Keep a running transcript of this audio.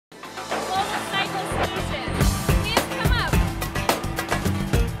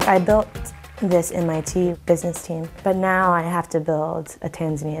I built this MIT business team, but now I have to build a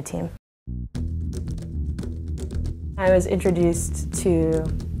Tanzania team. I was introduced to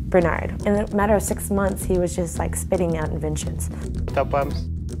Bernard. In a matter of 6 months, he was just like spitting out inventions. Water pumps,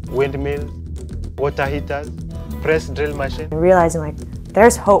 windmills, water heaters, press drill machine. Realizing like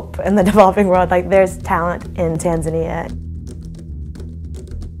there's hope in the developing world, like there's talent in Tanzania.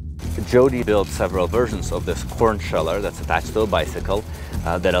 Jody built several versions of this corn sheller that's attached to a bicycle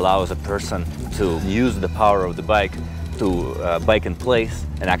that allows a person to use the power of the bike to bike in place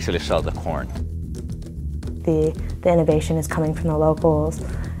and actually shell the corn. The innovation is coming from the locals.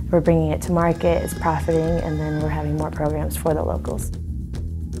 We're bringing it to market, it's profiting, and then we're having more programs for the locals.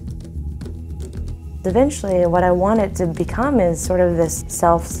 Eventually, what I want it to become is sort of this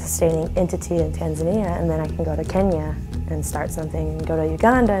self-sustaining entity in Tanzania, and then I can go to Kenya and start something, and go to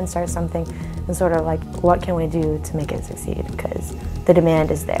Uganda and start something, and sort of like, what can we do to make it succeed? Because the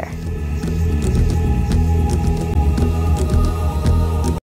demand is there.